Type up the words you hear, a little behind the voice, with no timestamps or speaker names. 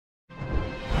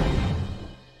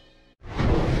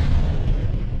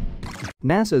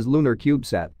NASA's lunar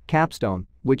CubeSat, CAPSTONE,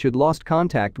 which had lost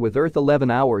contact with Earth 11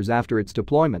 hours after its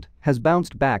deployment, has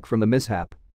bounced back from the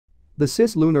mishap. The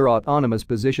CIS Lunar Autonomous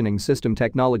Positioning System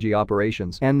Technology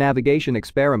Operations and Navigation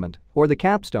Experiment, or the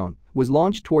CAPSTONE, was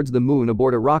launched towards the Moon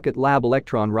aboard a Rocket Lab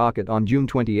Electron rocket on June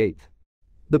 28.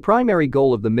 The primary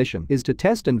goal of the mission is to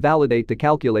test and validate the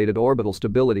calculated orbital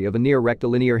stability of a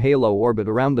near-rectilinear halo orbit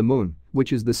around the Moon,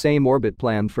 which is the same orbit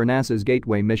planned for NASA's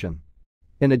Gateway mission.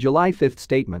 In a July 5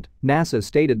 statement, NASA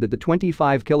stated that the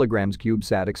 25 kg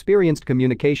CubeSat experienced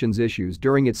communications issues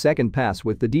during its second pass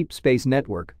with the Deep Space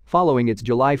Network, following its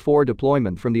July 4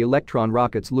 deployment from the Electron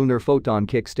rocket's Lunar Photon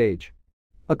Kick stage.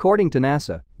 According to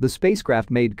NASA, the spacecraft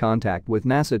made contact with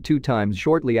NASA 2 times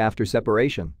shortly after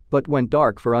separation, but went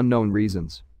dark for unknown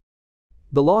reasons.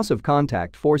 The loss of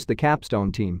contact forced the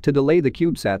CAPSTONE team to delay the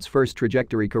CubeSat's first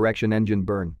trajectory correction engine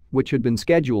burn, which had been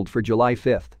scheduled for July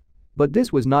 5. But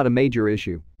this was not a major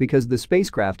issue because the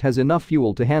spacecraft has enough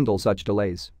fuel to handle such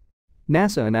delays.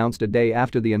 NASA announced a day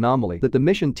after the anomaly that the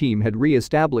mission team had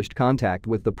re-established contact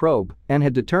with the probe and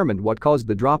had determined what caused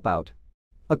the dropout.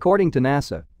 According to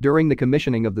NASA, during the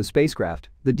commissioning of the spacecraft,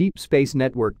 the Deep Space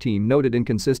Network team noted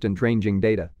inconsistent ranging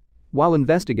data. While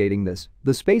investigating this,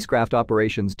 the spacecraft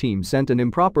operations team sent an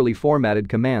improperly formatted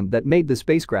command that made the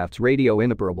spacecraft's radio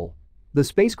inoperable. The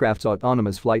spacecraft's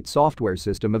autonomous flight software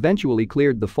system eventually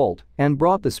cleared the fault and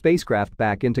brought the spacecraft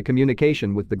back into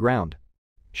communication with the ground.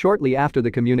 Shortly after the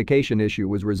communication issue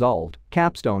was resolved,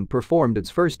 CAPSTONE performed its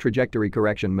first trajectory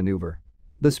correction maneuver.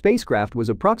 The spacecraft was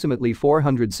approximately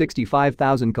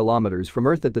 465,000 kilometers from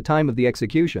Earth at the time of the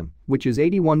execution, which is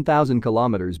 81,000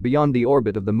 kilometers beyond the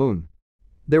orbit of the Moon.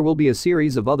 There will be a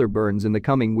series of other burns in the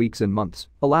coming weeks and months,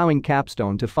 allowing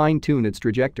CAPSTONE to fine-tune its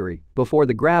trajectory before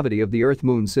the gravity of the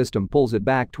Earth-Moon system pulls it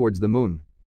back towards the Moon.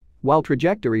 While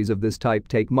trajectories of this type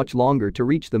take much longer to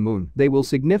reach the Moon, they will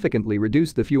significantly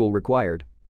reduce the fuel required.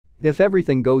 If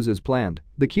everything goes as planned,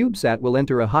 the CubeSat will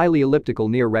enter a highly elliptical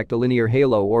near-rectilinear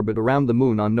halo orbit around the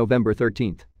Moon on November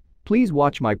 13. Please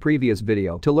watch my previous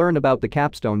video to learn about the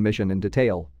CAPSTONE mission in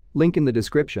detail, link in the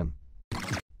description.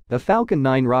 A Falcon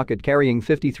 9 rocket carrying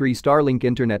 53 Starlink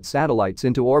Internet satellites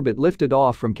into orbit lifted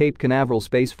off from Cape Canaveral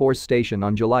Space Force Station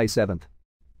on July 7.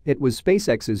 It was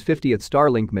SpaceX's 50th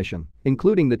Starlink mission,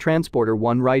 including the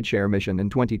Transporter-1 rideshare mission in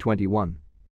 2021.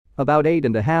 About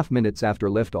 8.5 minutes after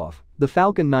liftoff, the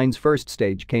Falcon 9's first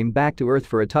stage came back to Earth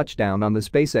for a touchdown on the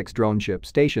SpaceX drone ship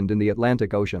stationed in the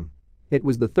Atlantic Ocean. It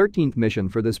was the 13th mission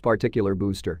for this particular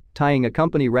booster, tying a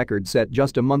company record set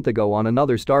just a month ago on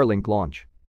another Starlink launch.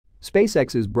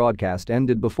 SpaceX's broadcast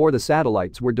ended before the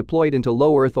satellites were deployed into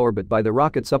low Earth orbit by the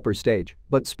rocket's upper stage,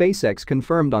 but SpaceX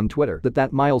confirmed on Twitter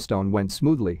that milestone went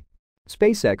smoothly.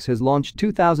 SpaceX has launched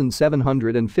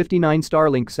 2,759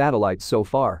 Starlink satellites so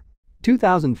far.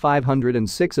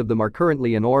 2,506 of them are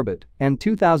currently in orbit, and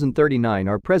 2,039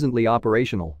 are presently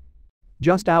operational.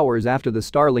 Just hours after the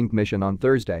Starlink mission on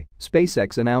Thursday,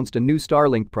 SpaceX announced a new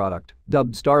Starlink product,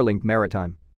 dubbed Starlink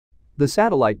Maritime. The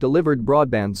satellite-delivered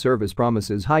broadband service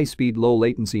promises high-speed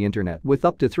low-latency internet with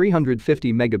up to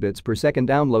 350 megabits per second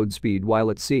download speed while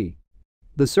at sea.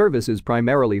 The service is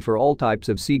primarily for all types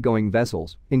of seagoing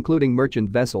vessels, including merchant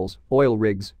vessels, oil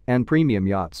rigs, and premium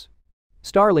yachts.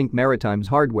 Starlink Maritime's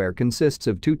hardware consists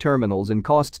of 2 terminals and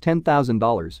costs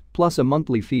 $10,000, plus a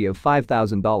monthly fee of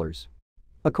 $5,000.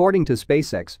 According to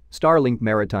SpaceX, Starlink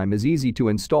Maritime is easy to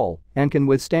install and can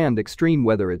withstand extreme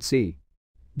weather at sea.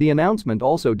 The announcement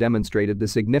also demonstrated the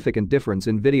significant difference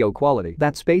in video quality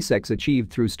that SpaceX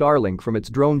achieved through Starlink from its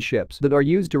drone ships that are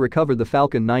used to recover the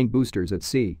Falcon 9 boosters at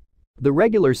sea. The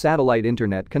regular satellite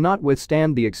internet cannot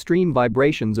withstand the extreme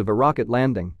vibrations of a rocket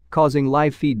landing, causing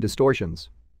live feed distortions.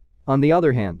 On the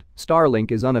other hand, Starlink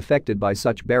is unaffected by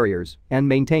such barriers and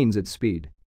maintains its speed.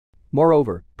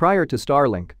 Moreover, prior to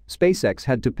Starlink, SpaceX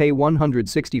had to pay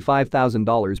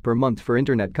 $165,000 per month for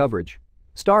internet coverage.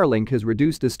 Starlink has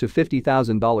reduced this to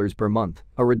 $50,000 per month,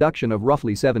 a reduction of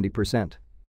roughly 70%.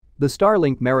 The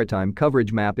Starlink Maritime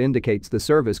coverage map indicates the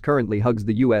service currently hugs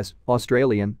the US,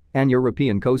 Australian, and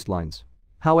European coastlines.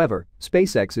 However,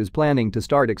 SpaceX is planning to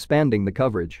start expanding the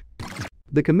coverage.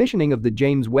 The commissioning of the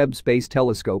James Webb Space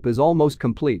Telescope is almost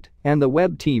complete, and the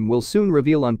Webb team will soon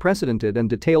reveal unprecedented and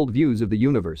detailed views of the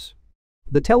universe.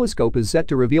 The telescope is set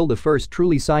to reveal the first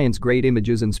truly science-grade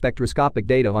images and spectroscopic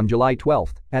data on July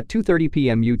 12 at 2:30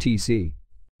 p.m. UTC.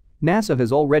 NASA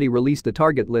has already released the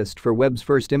target list for Webb's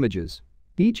first images.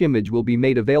 Each image will be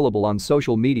made available on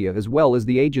social media as well as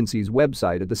the agency's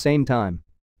website at the same time.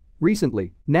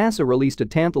 Recently, NASA released a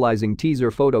tantalizing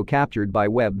teaser photo captured by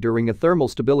Webb during a thermal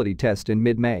stability test in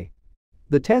mid-May.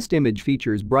 The test image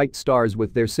features bright stars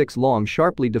with their 6 long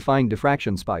sharply defined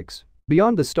diffraction spikes.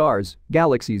 Beyond the stars,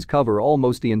 galaxies cover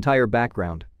almost the entire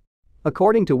background.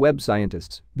 According to Webb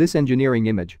scientists, this engineering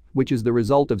image, which is the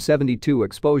result of 72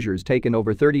 exposures taken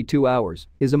over 32 hours,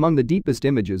 is among the deepest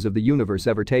images of the universe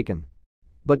ever taken.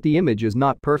 But the image is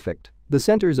not perfect. The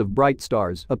centers of bright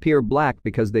stars appear black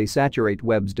because they saturate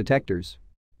Webb's detectors.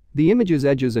 The image's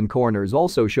edges and corners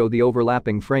also show the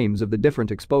overlapping frames of the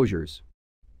different exposures.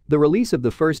 The release of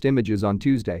the first images on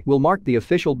Tuesday will mark the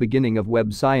official beginning of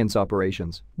Webb's science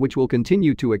operations, which will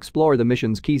continue to explore the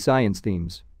mission's key science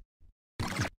themes.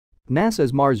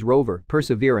 NASA's Mars rover,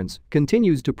 Perseverance,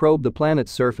 continues to probe the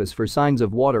planet's surface for signs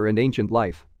of water and ancient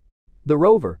life. The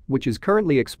rover, which is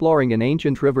currently exploring an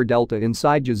ancient river delta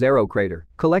inside JWST crater,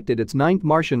 collected its 9th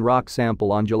Martian rock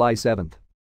sample on July 7.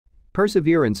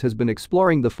 Perseverance has been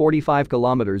exploring the 45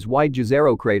 km wide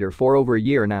JWST crater for over a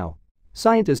year now.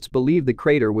 Scientists believe the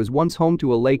crater was once home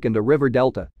to a lake and a river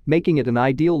delta, making it an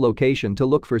ideal location to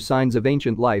look for signs of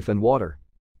ancient life and water.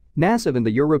 NASA and the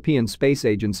European Space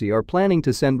Agency are planning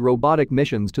to send robotic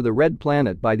missions to the Red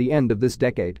Planet by the end of this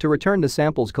decade to return the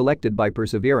samples collected by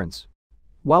Perseverance.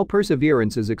 While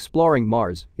Perseverance is exploring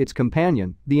Mars, its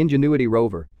companion, the Ingenuity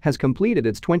rover, has completed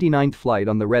its 29th flight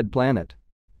on the Red Planet.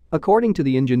 According to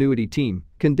the Ingenuity team,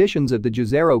 conditions at the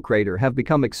JWST crater have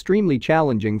become extremely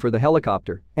challenging for the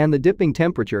helicopter, and the dipping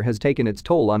temperature has taken its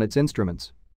toll on its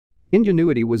instruments.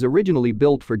 Ingenuity was originally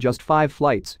built for just 5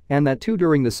 flights, and that too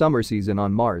during the summer season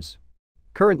on Mars.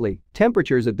 Currently,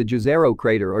 temperatures at the JWST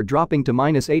crater are dropping to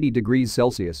 -80 degrees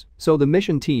Celsius, so the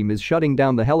mission team is shutting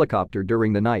down the helicopter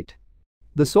during the night.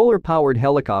 The solar-powered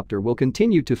helicopter will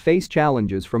continue to face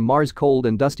challenges from Mars' cold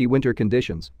and dusty winter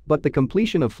conditions, but the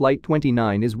completion of Flight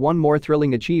 29 is one more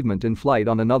thrilling achievement in flight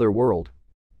on another world.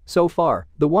 So far,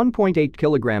 the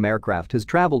 1.8-kilogram aircraft has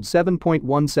traveled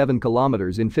 7.17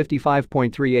 kilometers in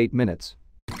 55.38 minutes.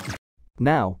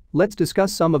 Now, let's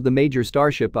discuss some of the major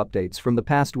Starship updates from the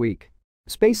past week.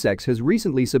 SpaceX has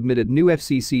recently submitted new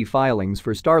FCC filings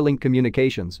for Starlink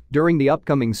communications during the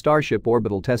upcoming Starship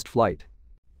orbital test flight.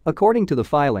 According to the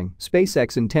filing,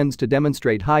 SpaceX intends to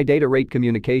demonstrate high data rate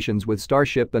communications with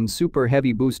Starship and Super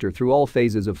Heavy booster through all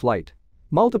phases of flight.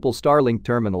 Multiple Starlink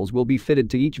terminals will be fitted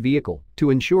to each vehicle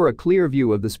to ensure a clear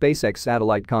view of the SpaceX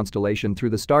satellite constellation through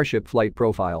the Starship flight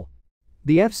profile.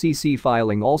 The FCC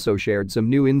filing also shared some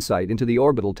new insight into the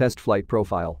orbital test flight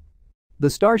profile.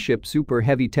 The Starship Super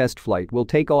Heavy test flight will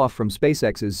take off from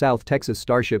SpaceX's South Texas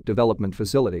Starship Development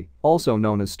Facility, also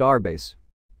known as Starbase.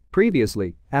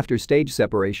 Previously, after stage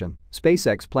separation,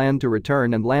 SpaceX planned to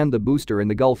return and land the booster in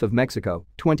the Gulf of Mexico,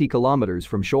 20 kilometers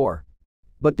from shore.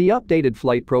 But the updated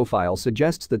flight profile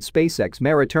suggests that SpaceX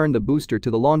may return the booster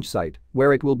to the launch site,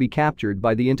 where it will be captured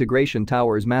by the integration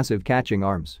tower's massive catching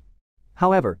arms.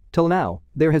 However, till now,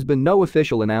 there has been no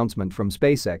official announcement from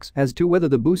SpaceX as to whether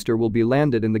the booster will be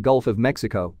landed in the Gulf of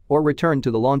Mexico or returned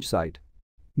to the launch site.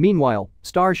 Meanwhile,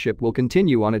 Starship will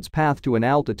continue on its path to an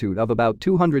altitude of about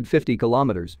 250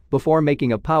 kilometers before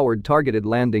making a powered targeted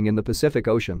landing in the Pacific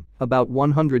Ocean, about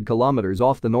 100 kilometers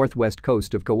off the northwest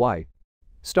coast of Kauai.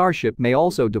 Starship may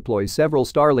also deploy several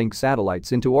Starlink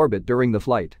satellites into orbit during the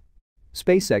flight.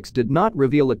 SpaceX did not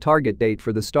reveal a target date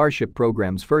for the Starship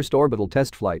program's first orbital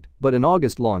test flight, but an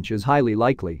August launch is highly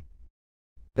likely.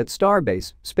 At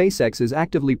Starbase, SpaceX is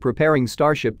actively preparing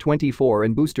Starship 24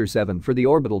 and Booster-7 for the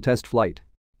orbital test flight.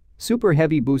 Super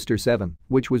Heavy Booster-7,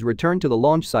 which was returned to the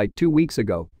launch site 2 weeks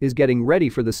ago, is getting ready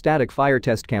for the static fire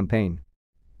test campaign.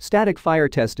 Static fire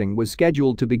testing was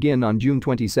scheduled to begin on June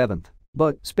 27.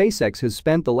 But SpaceX has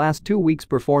spent the last 2 weeks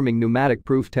performing pneumatic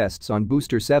proof tests on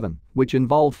Booster-7, which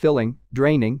involve filling,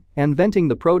 draining, and venting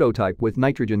the prototype with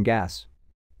nitrogen gas.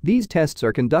 These tests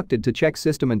are conducted to check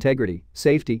system integrity,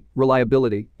 safety,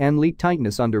 reliability, and leak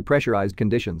tightness under pressurized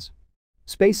conditions.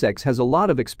 SpaceX has a lot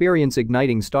of experience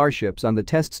igniting Starships on the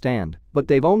test stand, but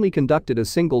they've only conducted a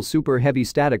single Super Heavy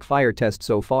static fire test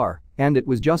so far, and it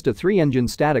was just a 3-engine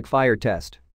static fire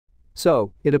test.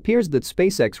 So, it appears that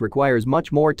SpaceX requires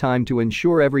much more time to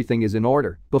ensure everything is in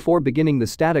order before beginning the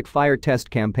static fire test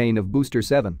campaign of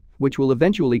Booster-7, which will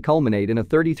eventually culminate in a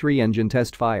 33-engine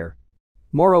test fire.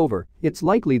 Moreover, it's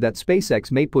likely that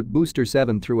SpaceX may put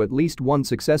Booster-7 through at least one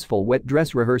successful wet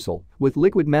dress rehearsal with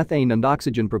liquid methane and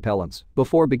oxygen propellants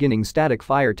before beginning static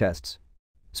fire tests.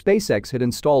 SpaceX had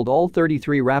installed all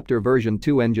 33 Raptor version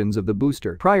 2 engines of the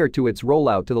booster prior to its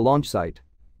rollout to the launch site.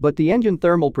 But the engine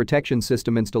thermal protection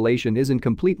system installation isn't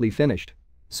completely finished.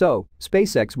 So,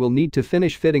 SpaceX will need to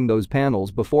finish fitting those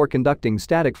panels before conducting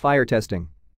static fire testing.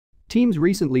 Teams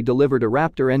recently delivered a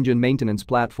Raptor engine maintenance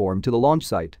platform to the launch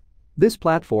site. This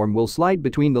platform will slide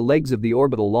between the legs of the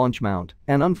orbital launch mount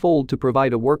and unfold to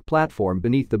provide a work platform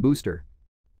beneath the booster.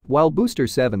 While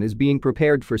Booster-7 is being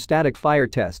prepared for static fire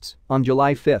tests, on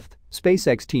July 5,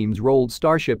 SpaceX teams rolled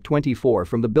Starship-24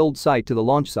 from the build site to the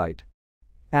launch site.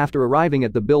 After arriving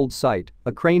at the build site,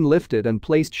 a crane lifted and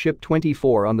placed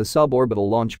Ship-24 on the suborbital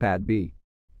launch pad B.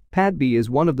 Pad B is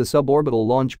one of the suborbital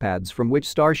launch pads from which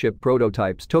Starship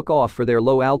prototypes took off for their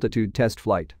low-altitude test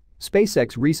flight.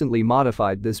 SpaceX recently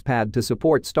modified this pad to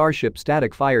support Starship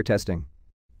static fire testing.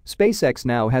 SpaceX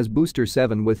now has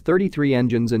Booster-7 with 33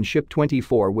 engines and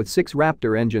Ship-24 with 6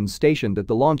 Raptor engines stationed at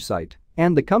the launch site,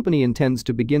 and the company intends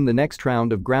to begin the next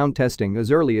round of ground testing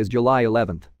as early as July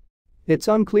 11. It's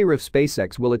unclear if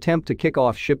SpaceX will attempt to kick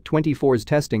off Ship-24's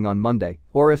testing on Monday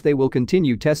or if they will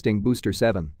continue testing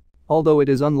Booster-7. Although it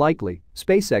is unlikely,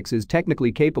 SpaceX is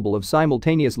technically capable of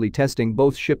simultaneously testing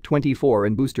both Ship-24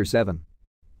 and Booster-7.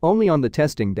 Only on the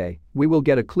testing day, we will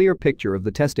get a clear picture of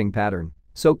the testing pattern,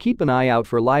 so keep an eye out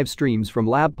for live streams from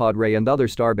LabPodRay and other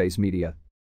Starbase media.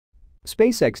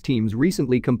 SpaceX teams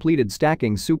recently completed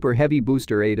stacking Super Heavy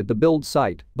Booster 8 at the build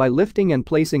site by lifting and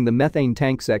placing the methane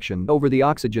tank section over the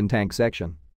oxygen tank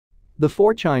section. The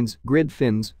forechines, grid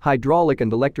fins, hydraulic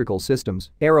and electrical systems,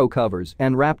 aero covers,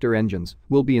 and Raptor engines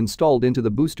will be installed into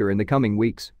the booster in the coming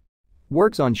weeks.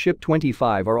 Works on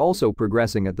Ship-25 are also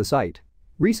progressing at the site.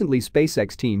 Recently,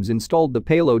 SpaceX teams installed the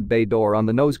payload bay door on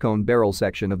the nosecone barrel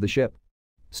section of the ship.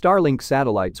 Starlink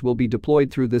satellites will be deployed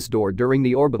through this door during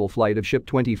the orbital flight of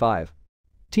Ship-25.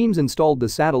 Teams installed the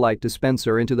satellite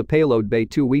dispenser into the payload bay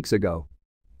 2 weeks ago.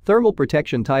 Thermal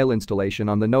protection tile installation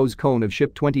on the nose cone of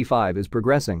Ship-25 is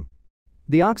progressing.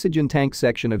 The oxygen tank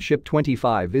section of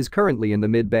Ship-25 is currently in the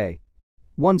mid-bay.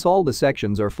 Once all the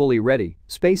sections are fully ready,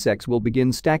 SpaceX will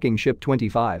begin stacking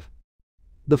Ship-25.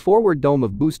 The forward dome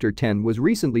of Booster-10 was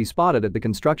recently spotted at the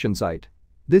construction site.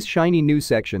 This shiny new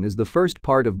section is the first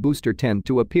part of Booster-10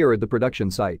 to appear at the production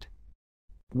site.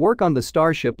 Work on the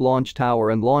Starship launch tower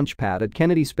and launch pad at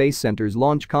Kennedy Space Center's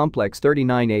Launch Complex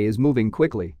 39A is moving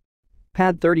quickly.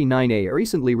 Pad 39A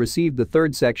recently received the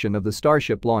third section of the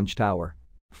Starship launch tower.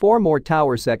 4 more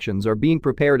tower sections are being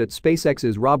prepared at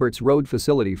SpaceX's Roberts Road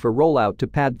facility for rollout to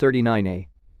Pad 39A.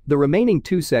 The remaining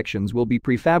 2 sections will be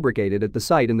prefabricated at the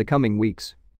site in the coming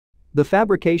weeks. The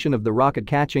fabrication of the rocket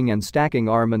catching and stacking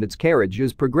arm and its carriage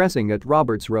is progressing at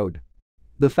Roberts Road.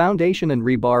 The foundation and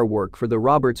rebar work for the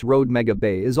Roberts Road Mega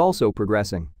Bay is also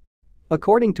progressing.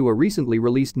 According to a recently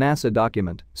released NASA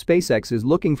document, SpaceX is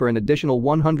looking for an additional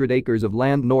 100 acres of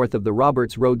land north of the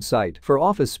Roberts Road site for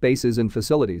office spaces and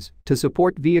facilities to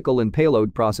support vehicle and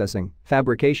payload processing,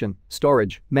 fabrication,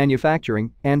 storage,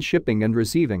 manufacturing, and shipping and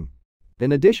receiving.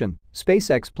 In addition,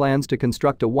 SpaceX plans to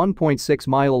construct a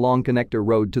 1.6-mile-long connector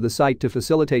road to the site to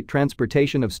facilitate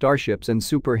transportation of Starships and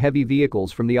Super Heavy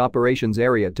vehicles from the operations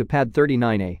area to Pad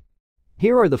 39A.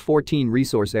 Here are the 14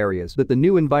 resource areas that the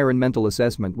new environmental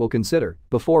assessment will consider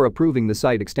before approving the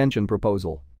site extension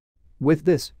proposal. With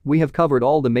this, we have covered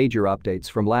all the major updates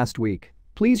from last week.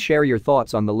 Please share your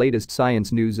thoughts on the latest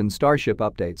science news and Starship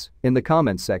updates in the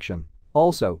comments section.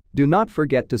 Also, do not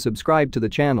forget to subscribe to the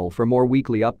channel for more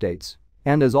weekly updates.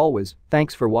 And as always,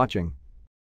 thanks for watching.